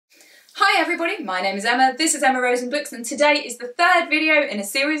Hi everybody, my name is Emma, this is Emma Rosenbooks, and today is the third video in a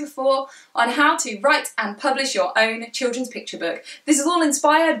series of 4 on how to write and publish your own children's picture book. This is all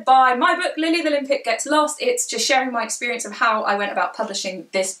inspired by my book, Lily the Limpet Gets Lost. It's just sharing my experience of how I went about publishing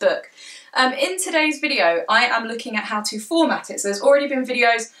this book. In today's video, I am looking at how to format it. So there's already been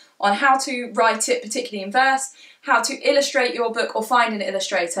videos on how to write it, particularly in verse, how to illustrate your book or find an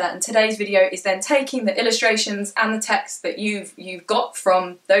illustrator, and today's video is then taking the illustrations and the text that you've got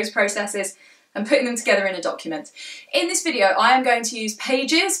from those processes and putting them together in a document. In this video I am going to use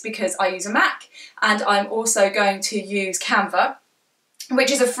Pages because I use a Mac, and I'm also going to use Canva,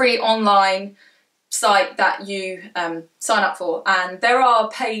 which is a free online site that you sign up for, and there are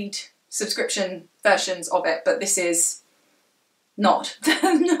paid subscription versions of it, but this is not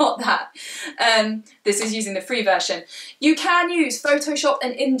that. This is using the free version. You can use Photoshop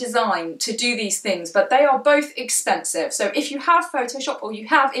and InDesign to do these things, but they are both expensive. So if you have Photoshop or you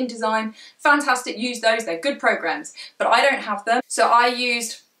have InDesign, fantastic, use those, they're good programs, but I don't have them. So I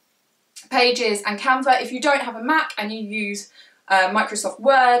used Pages and Canva. If you don't have a Mac and you use Microsoft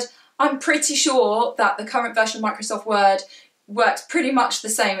Word, I'm pretty sure that the current version of Microsoft Word works pretty much the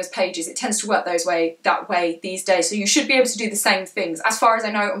same as Pages. It tends to work that way these days, so you should be able to do the same things. As far as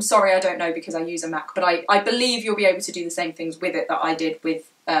I know, I'm sorry I don't know because I use a Mac, but I believe you'll be able to do the same things with it that I did with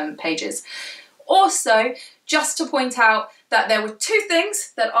Pages. Also, just to point out that there were 2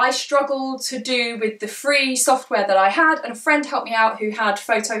 things that I struggled to do with the free software that I had, and a friend helped me out who had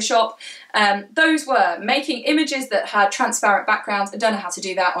Photoshop. Those were making images that had transparent backgrounds. I don't know how to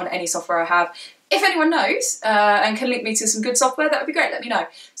do that on any software I have. If anyone knows and can link me to some good software, that would be great, let me know.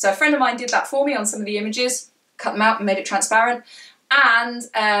 So a friend of mine did that for me on some of the images, cut them out and made it transparent. And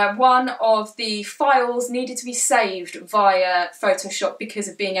one of the files needed to be saved via Photoshop because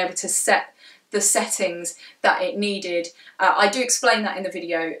of being able to set the settings that it needed. I do explain that in the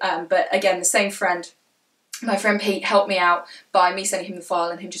video, but again, the same friend, my friend Pete, helped me out by me sending him the file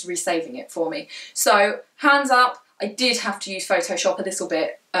and him just resaving it for me. So hands up, I did have to use Photoshop a little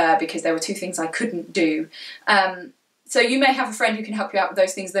bit because there were 2 things I couldn't do. So you may have a friend who can help you out with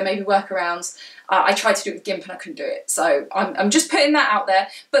those things. There may be workarounds. I tried to do it with GIMP and I couldn't do it. So I'm just putting that out there.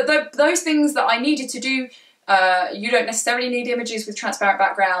 But those things that I needed to do, you don't necessarily need images with transparent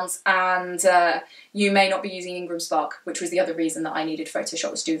backgrounds, and you may not be using Ingram Spark, which was the other reason that I needed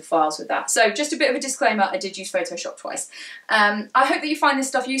Photoshop, was to do the files with that. So just a bit of a disclaimer, I did use Photoshop twice. I hope that you find this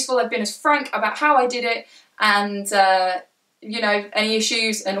stuff useful. I've been as frank about how I did it and you know, any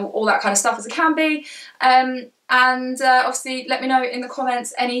issues and all that kind of stuff as it can be. Obviously let me know in the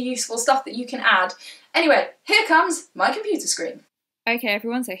comments any useful stuff that you can add. Anyway, here comes my computer screen. Okay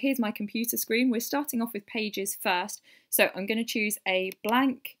everyone, so here's my computer screen. We're starting off with Pages first. So I'm going to choose a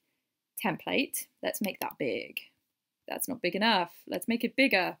blank template. Let's make that big. That's not big enough. Let's make it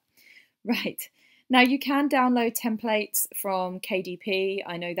bigger. Right. Now you can download templates from KDP.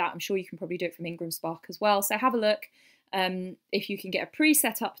 I know that. I'm sure you can probably do it from Ingram Spark as well. So have a look if you can get a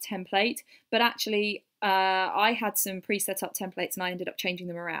pre-set up template. But actually I had some pre-set up templates and I ended up changing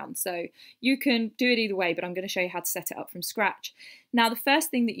them around. So you can do it either way, but I'm going to show you how to set it up from scratch. Now the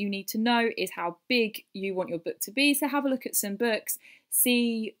first thing that you need to know is how big you want your book to be. So have a look at some books,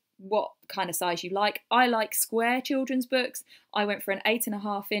 see what kind of size you like. I like square children's books. I went for an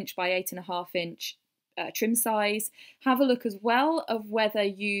 8.5 inch by 8.5 inch trim size. Have a look as well of whether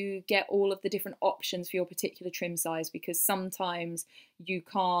you get all of the different options for your particular trim size, because sometimes you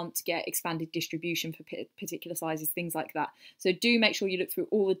can't get expanded distribution for particular sizes, things like that. So do make sure you look through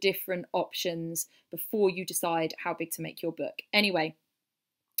all the different options before you decide how big to make your book. Anyway,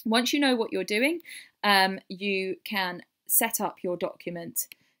 once you know what you're doing, you can set up your document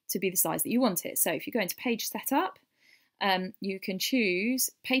to be the size that you want it. So if you go into Page Setup, you can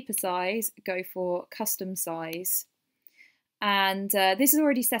choose paper size, go for custom size, and this is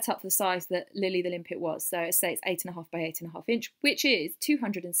already set up for the size that Lily the Limpet was. So say it's 8.5 by 8.5 inch, which is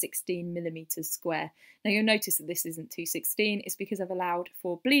 216 millimeters square. Now you'll notice that this isn't 216, it's because I've allowed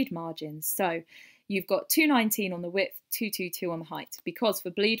for bleed margins. So you've got 219 on the width, 222 on the height, because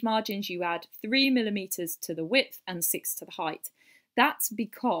for bleed margins you add 3 millimeters to the width and 6 to the height. That's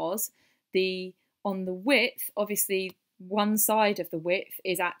because on the width, obviously, one side of the width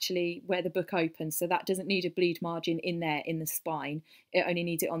is actually where the book opens, so that doesn't need a bleed margin in there in the spine. It only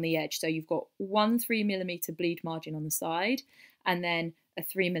needs it on the edge. So you've got one 3 millimeter bleed margin on the side, and then a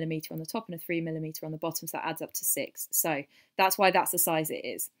 3 millimeter on the top and a 3 millimeter on the bottom, so that adds up to 6. So that's why that's the size it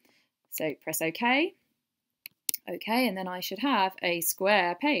is. So press OK. OK, and then I should have a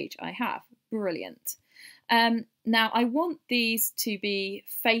square page. I have. Brilliant. Now I want these to be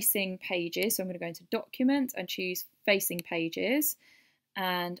facing pages, so I'm going to go into Document and choose Facing Pages,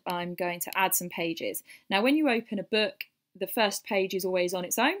 and I'm going to add some pages. Now when you open a book, the first page is always on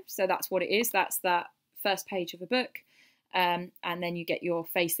its own, so that's what it is. That's that first page of a book, and then you get your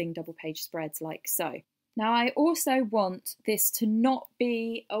facing double page spreads like so. Now I also want this to not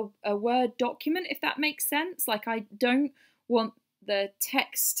be a Word document, if that makes sense. Like I don't want the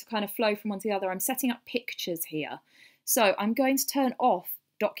text to kind of flow from one to the other. I'm setting up pictures here. So I'm going to turn off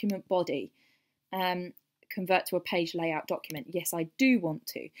document body, convert to a page layout document. Yes, I do want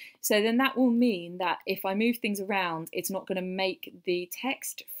to. So then that will mean that if I move things around, it's not going to make the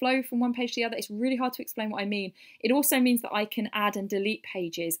text flow from one page to the other. It's really hard to explain what I mean. It also means that I can add and delete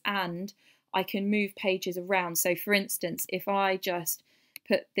pages, and I can move pages around. So for instance, if I just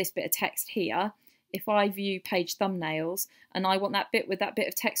put this bit of text here, if I view page thumbnails and I want that bit with that bit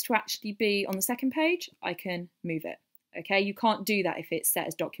of text to actually be on the second page, I can move it. Okay, you can't do that if it's set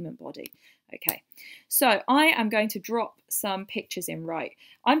as document body. Okay, so I am going to drop some pictures in right.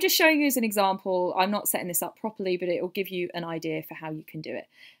 I'm just showing you as an example. I'm not setting this up properly, but it will give you an idea for how you can do it.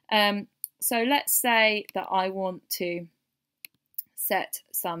 So let's say that I want to set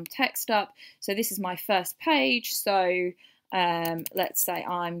some text up. So this is my first page. So let's say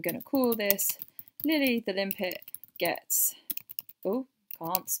I'm going to call this Lily the Limpet gets, oh,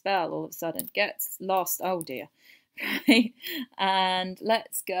 can't spell all of a sudden, gets lost, oh dear. Right, and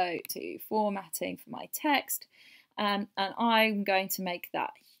let's go to formatting for my text, and I'm going to make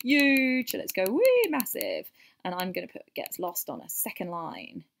that huge. So let's go wee massive, and I'm going to put gets lost on a second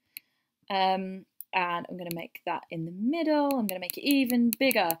line, and I'm going to make that in the middle. I'm going to make it even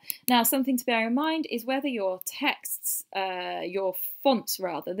bigger. Now something to bear in mind is whether your texts, your fonts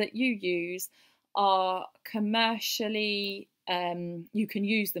rather, that you use are commercially, you can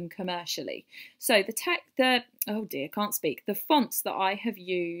use them commercially. So oh dear, can't speak. The fonts that I have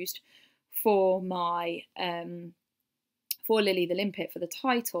used for my, for Lily the Limpet for the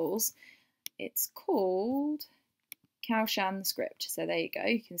titles, it's called Cowshan Script. So there you go,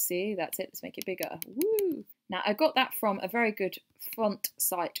 you can see, that's it, let's make it bigger. Woo! Now I got that from a very good font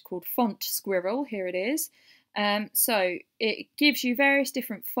site called Font Squirrel, here it is. So it gives you various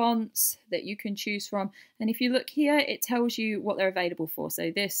different fonts that you can choose from, and if you look here it tells you what they're available for. So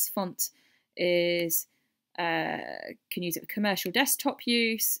this font is can use it for commercial desktop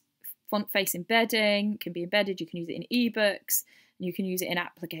use, font face embedding, can be embedded, you can use it in ebooks, and you can use it in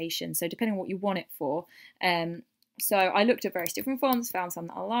applications, so depending on what you want it for. So I looked at various different fonts, found some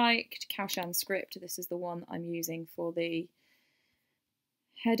that I liked. Cowshan Script, this is the one I'm using for the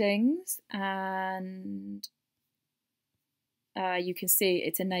headings, and you can see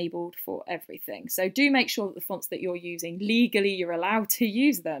it's enabled for everything. So do make sure that the fonts that you're using, legally you're allowed to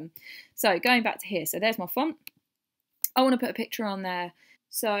use them. So going back to here, so there's my font. I want to put a picture on there.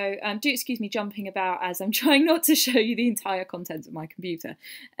 So do excuse me jumping about as I'm trying not to show you the entire contents of my computer.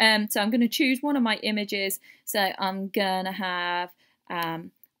 So I'm going to choose one of my images. So I'm going to have a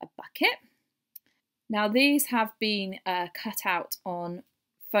bucket. Now these have been cut out on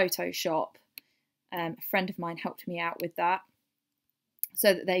Photoshop. A friend of mine helped me out with that,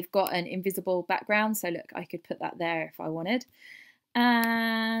 so that they've got an invisible background. So look, I could put that there if I wanted.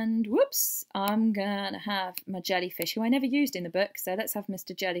 And whoops, I'm gonna have my jellyfish, who I never used in the book, so let's have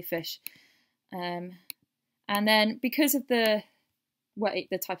Mr. Jellyfish. And then because of the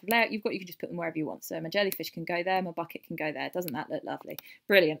type of layout you've got, you can just put them wherever you want. So my jellyfish can go there, my bucket can go there. Doesn't that look lovely?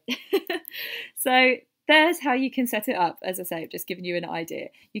 Brilliant. So there's how you can set it up. As I say, I've just given you an idea.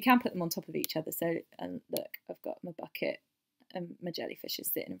 You can put them on top of each other. So, and look, I've got my bucket and my jellyfish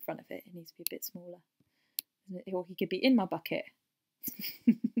is sitting in front of it. It needs to be a bit smaller. Or he could be in my bucket.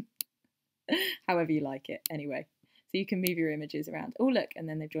 However you like it. Anyway, so you can move your images around. Oh, look, and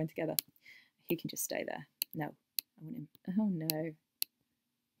then they've joined together. He can just stay there. No, I want him. Oh, no.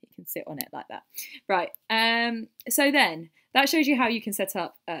 He can sit on it like that. Right. So then that shows you how you can set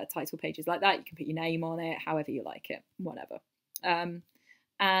up title pages like that. You can put your name on it, however you like it, whatever.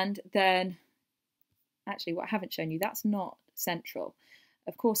 And then, actually, what I haven't shown you, that's not central.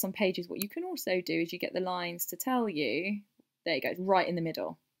 Of course, on pages, what you can also do is you get the lines to tell you, there you go, right in the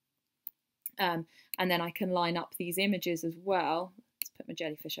middle. And then I can line up these images as well. Let's put my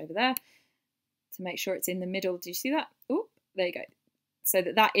jellyfish over there to make sure it's in the middle. Do you see that? Oh, there you go. So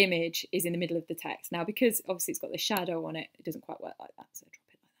that image is in the middle of the text. Now, because obviously it's got the shadow on it, it doesn't quite work like that, so drop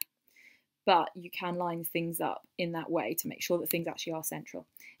it like that. But you can line things up in that way to make sure that things actually are central.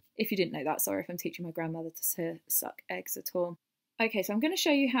 If you didn't know that, sorry if I'm teaching my grandmother to suck eggs at all. Okay, so I'm going to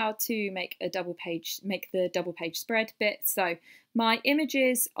show you how to make the double page spread bit. So my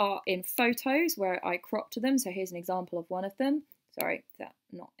images are in photos where I cropped them. So here's an example of one of them. Sorry, is that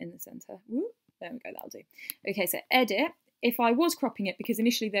not in the center? Woo, there we go, that'll do. Okay, so edit, if I was cropping it, because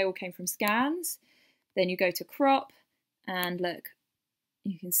initially they all came from scans, then you go to crop and look,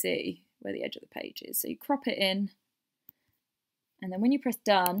 you can see where the edge of the page is. So you crop it in, and then when you press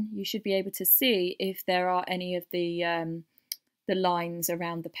done, you should be able to see if there are any of the lines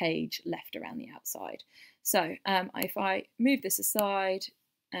around the page left around the outside. So if I move this aside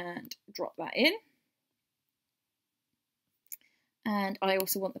and drop that in, and I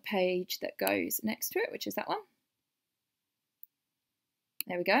also want the page that goes next to it, which is that one.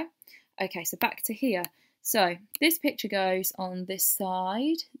 There we go. Okay, so back to here. So this picture goes on this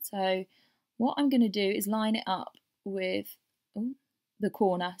side. So what I'm going to do is line it up with the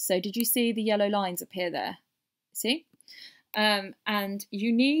corner. So did you see the yellow lines appear there? See? And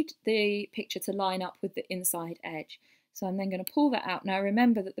you need the picture to line up with the inside edge. So I'm then going to pull that out. Now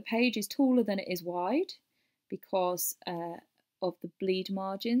remember that the page is taller than it is wide because of the bleed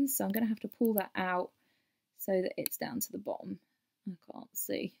margins. So I'm going to have to pull that out so that it's down to the bottom. I can't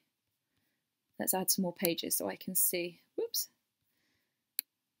see. Let's add some more pages so I can see. Whoops.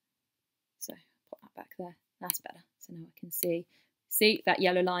 So put that back there. That's better. So now I can see. See, that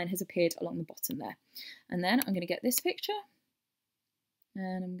yellow line has appeared along the bottom there. And then I'm going to get this picture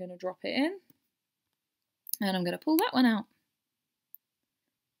and I'm going to drop it in and I'm going to pull that one out.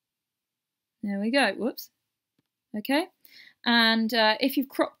 There we go. Whoops. Okay. And if you've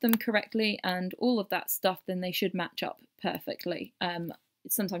cropped them correctly and all of that stuff, then they should match up perfectly.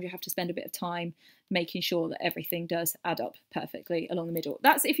 Sometimes you have to spend a bit of time making sure that everything does add up perfectly along the middle.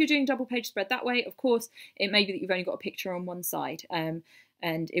 That's if you're doing double page spread that way. Of course, it may be that you've only got a picture on one side, and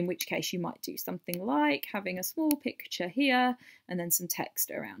in which case you might do something like having a small picture here and then some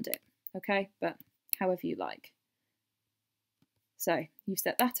text around it. Okay, but however you like. So you've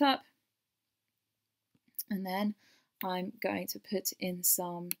set that up, and then I'm going to put in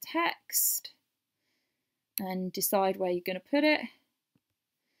some text and decide where you're going to put it.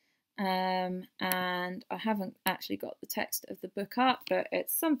 And I haven't actually got the text of the book up, but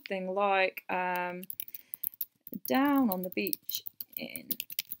it's something like down on the beach in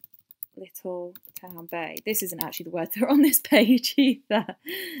Little Town Bay. This isn't actually the words that are on this page either.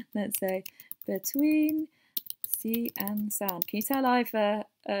 Let's say between sea and sand. Can you tell I've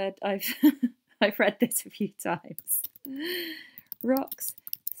I've read this a few times. Rocks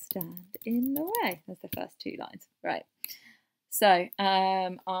stand in the way. That's the first two lines. Right. So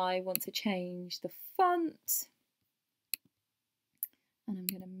I want to change the font, and I'm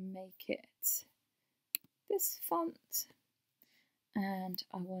going to make it this font, and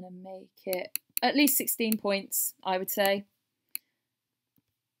I want to make it at least 16 points, I would say.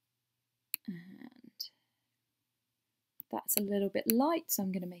 And that's a little bit light, so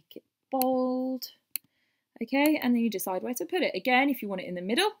I'm going to make it bold. Okay, and then you decide where to put it. Again, if you want it in the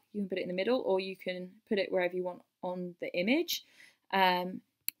middle, you can put it in the middle, or you can put it wherever you want on the image.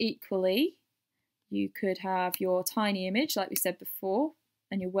 Equally, you could have your tiny image, like we said before,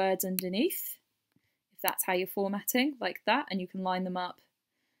 and your words underneath, if that's how you're formatting, like that, and you can line them up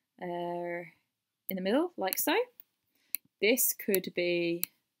in the middle, like so. This could be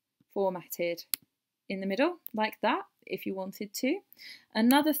formatted in the middle, like that, if you wanted to.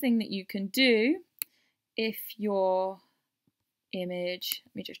 Another thing that you can do, if your image,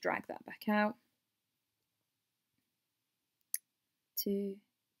 let me just drag that back out to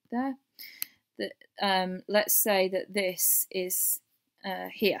there. Let's say that this is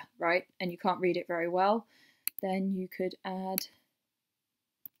here, right, and you can't read it very well, then you could add,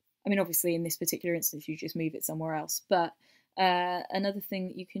 I mean obviously in this particular instance you just move it somewhere else, but another thing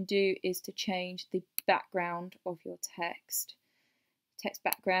that you can do is to change the background of your text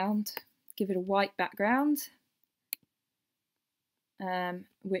background. Give it a white background,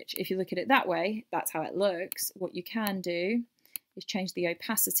 which if you look at it that way, that's how it looks. What you can do is change the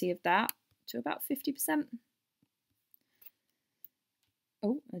opacity of that to about 50%.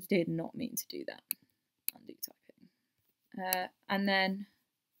 Oh, I did not mean to do that. Undo typing. And then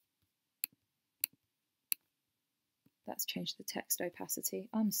that's changed the text opacity.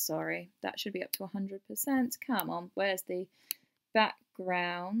 I'm sorry, that should be up to 100%. Come on, where's the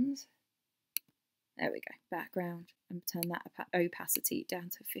background? There we go, background, and turn that opacity down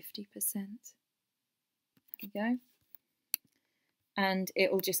to 50%. There we go. And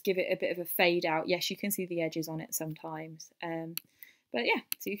it will just give it a bit of a fade out. Yes, you can see the edges on it sometimes. But yeah,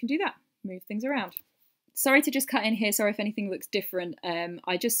 so you can do that, move things around. Sorry to just cut in here, sorry if anything looks different.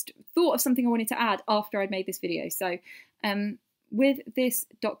 I just thought of something I wanted to add after I'd made this video. So with this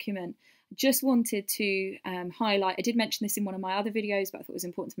document, just wanted to highlight, I did mention this in one of my other videos, but I thought it was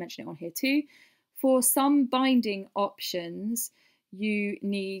important to mention it on here too. For some binding options, you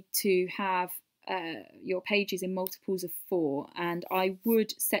need to have your pages in multiples of 4, and I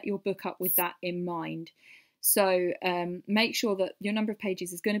would set your book up with that in mind. So make sure that your number of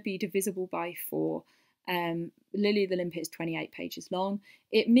pages is going to be divisible by 4. Lily the Limpet is 28 pages long.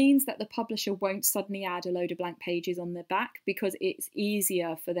 It means that the publisher won't suddenly add a load of blank pages on the back, because it's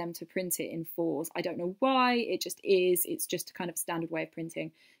easier for them to print it in 4s. I don't know why, it just is. It's just a kind of standard way of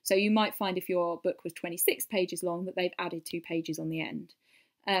printing. So you might find if your book was 26 pages long that they've added 2 pages on the end.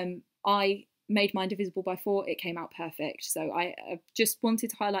 I made mine divisible by 4, it came out perfect. So I just wanted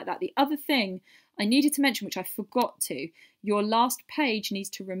to highlight that. The other thing I needed to mention, which I forgot to, your last page needs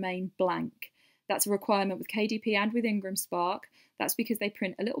to remain blank. That's a requirement with KDP and with Ingram Spark. That's because they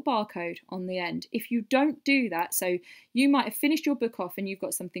print a little barcode on the end. If you don't do that, so you might have finished your book off and you've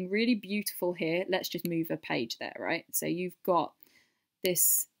got something really beautiful here. Let's just move a page there, right? So you've got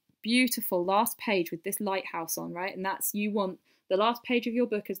this beautiful last page with this lighthouse on, right? And that's, you want the last page of your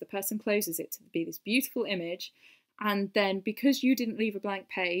book as the person closes it to be this beautiful image. And then because you didn't leave a blank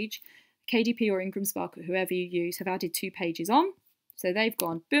page, KDP or Ingram Spark or whoever you use have added 2 pages on. So they've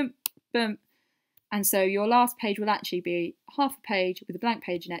gone boom, boom. And so your last page will actually be half a page with a blank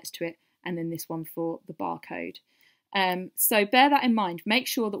page next to it, and then this one for the barcode. So bear that in mind. Make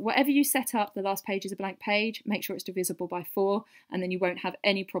sure that whatever you set up, the last page is a blank page. Make sure it's divisible by 4, and then you won't have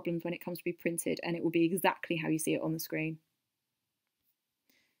any problems when it comes to be printed, and it will be exactly how you see it on the screen.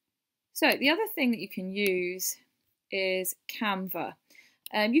 So the other thing that you can use is Canva.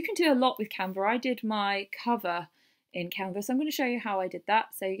 You can do a lot with Canva. I did my cover in Canva, so I'm going to show you how I did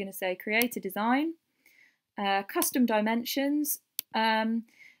that. So you're going to say create a design, custom dimensions.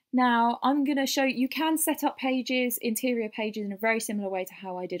 Now I'm going to show you, you can set up pages, interior pages, in a very similar way to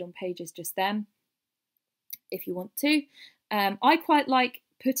how I did on Pages Just Then, if you want to. I quite like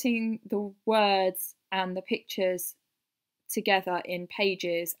putting the words and the pictures together in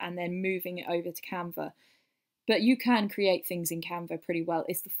Pages and then moving it over to Canva. But you can create things in Canva pretty well.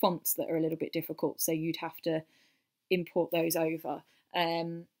 It's the fonts that are a little bit difficult, so you'd have to import those over.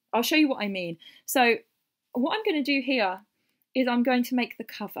 I'll show you what I mean. So what I'm going to do here is I'm going to make the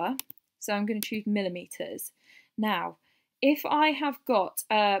cover. So I'm going to choose millimeters. Now, if I have got,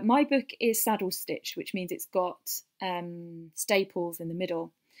 my book is saddle stitched, which means it's got staples in the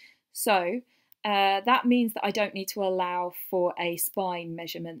middle. So that means that I don't need to allow for a spine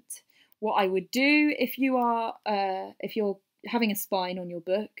measurement. What I would do if you're having a spine on your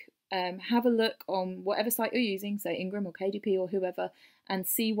book, have a look on whatever site you're using, so Ingram or KDP or whoever, and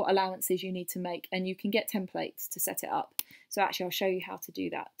see what allowances you need to make, and you can get templates to set it up. So actually I'll show you how to do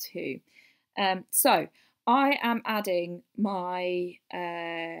that too. So I am adding my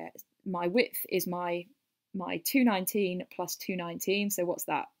my width is my 219 plus 219, so what's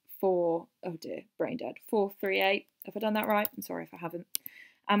that? 4, oh dear, brain dead, 438. Have I done that right? I'm sorry if I haven't.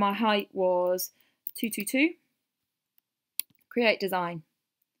 And my height was 222. Create design.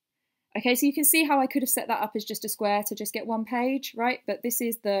 Okay, so you can see how I could have set that up as just a square to just get 1 page, right? But this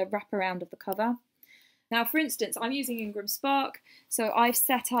is the wraparound of the cover. Now, for instance, I'm using Ingram Spark, so I've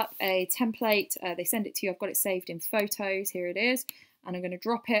set up a template. They send it to you. I've got it saved in photos. Here it is. And I'm going to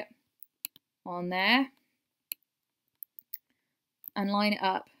drop it on there and line it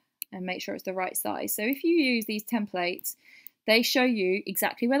up and make sure it's the right size. So if you use these templates, they show you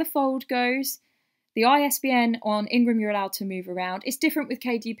exactly where the fold goes. The ISBN on Ingram you're allowed to move around. It's different with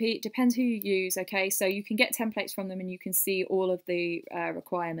KDP, it depends who you use, okay? So you can get templates from them and you can see all of the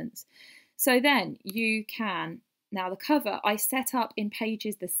requirements. So then you can, now the cover I set up in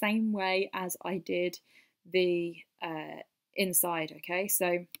Pages the same way as I did the inside, okay?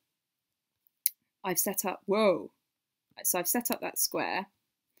 So I've set up, whoa. So I've set up that square.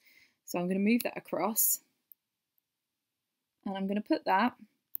 So I'm going to move that across. And I'm going to put that,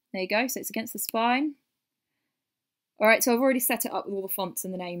 there you go, so it's against the spine. All right, so I've already set it up with all the fonts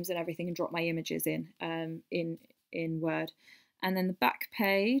and the names and everything and dropped my images in Word. And then the back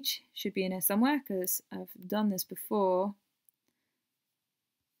page should be in here somewhere because I've done this before.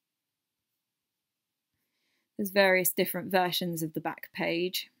 There's various different versions of the back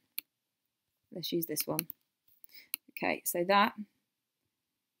page. Let's use this one. Okay, so that.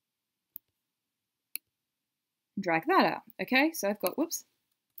 Drag that out. Okay, so I've got, whoops,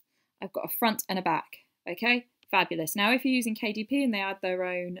 I've got a front and a back. Okay, fabulous. Now if you're using KDP and they add their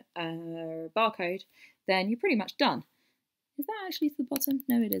own barcode, then you're pretty much done. Is that actually to the bottom?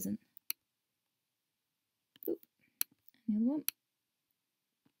 No, it isn't. Oop. The other one.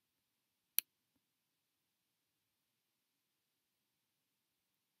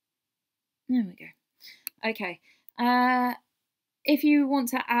 There we go. Okay. If you want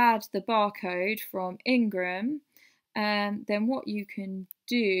to add the barcode from Ingram, then what you can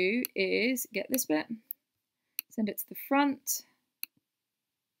do is get this bit, send it to the front,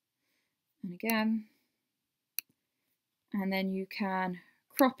 and again, and then you can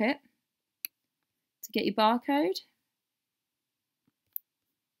crop it to get your barcode,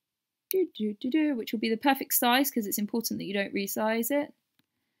 which will be the perfect size because it's important that you don't resize it.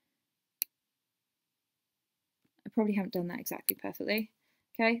 I probably haven't done that exactly perfectly.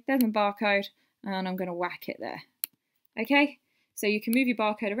 Okay, there's my barcode, and I'm going to whack it there. Okay, so you can move your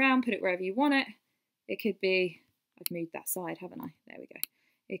barcode around, put it wherever you want it. It could be, I've moved that side, haven't I? There we go.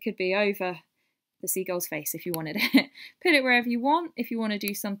 It could be over the seagull's face if you wanted it. Put it wherever you want. If you want to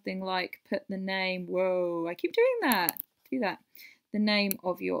do something like put the name, whoa, I keep doing that. Do that. The name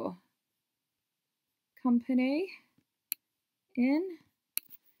of your company in,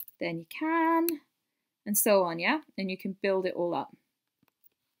 then you can, and so on, yeah? And you can build it all up.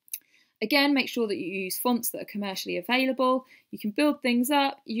 Again, make sure that you use fonts that are commercially available. You can build things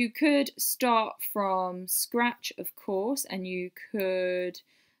up. You could start from scratch, of course, and you could,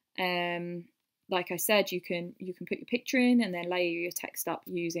 like I said, you can put your picture in and then layer your text up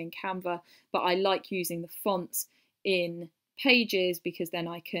using Canva. But I like using the fonts in Pages because then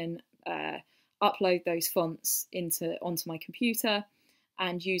I can upload those fonts onto my computer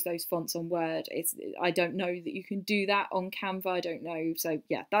and use those fonts on Word. I don't know that you can do that on Canva. I don't know. So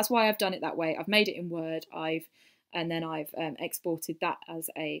yeah, that's why I've done it that way. I've made it in Word. And then I've exported that as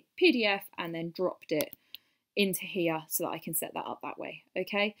a PDF and then dropped it into here so that I can set that up that way.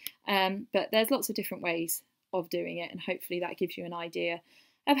 Okay. But there's lots of different ways of doing it, and hopefully that gives you an idea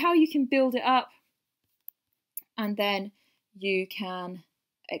of how you can build it up, and then you can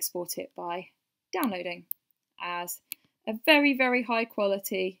export it by downloading as a very, very high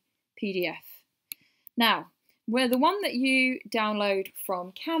quality PDF. Now, where the one that you download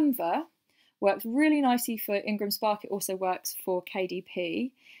from Canva works really nicely for Ingram Spark, it also works for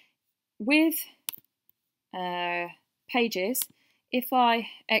KDP. With Pages, if I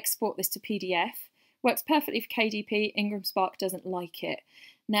export this to PDF, works perfectly for KDP, Ingram Spark doesn't like it.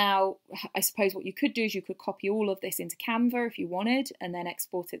 Now, I suppose what you could do is you could copy all of this into Canva if you wanted and then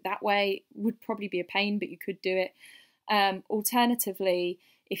export it that way. Would probably be a pain, but you could do it. Alternatively,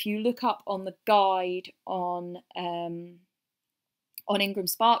 if you look up on the guide on Ingram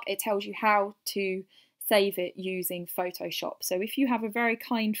Spark, it tells you how to save it using Photoshop. So if you have a very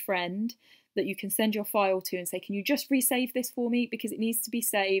kind friend that you can send your file to and say, can you just resave this for me? Because it needs to be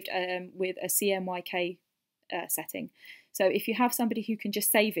saved with a CMYK setting. So if you have somebody who can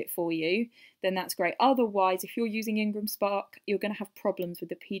just save it for you, then that's great. Otherwise, if you're using Ingram Spark, you're going to have problems with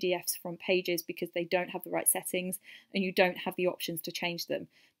the PDFs from Pages because they don't have the right settings and you don't have the options to change them.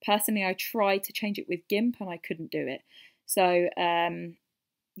 Personally, I tried to change it with GIMP and I couldn't do it. So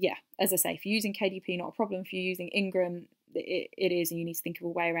yeah, as I say, if you're using KDP, not a problem. If you're using Ingram, it is, and you need to think of a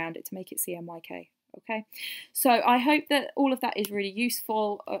way around it to make it CMYK. Okay, so I hope that all of that is really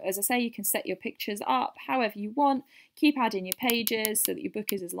useful. As I say, you can set your pictures up however you want. Keep adding your pages so that your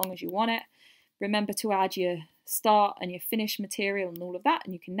book is as long as you want it. Remember to add your start and your finish material and all of that,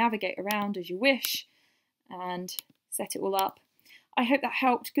 and you can navigate around as you wish and set it all up. I hope that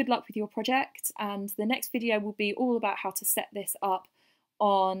helped. Good luck with your project, and the next video will be all about how to set this up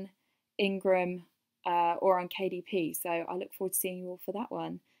on Ingram or on KDP. So I look forward to seeing you all for that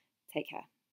one. Take care.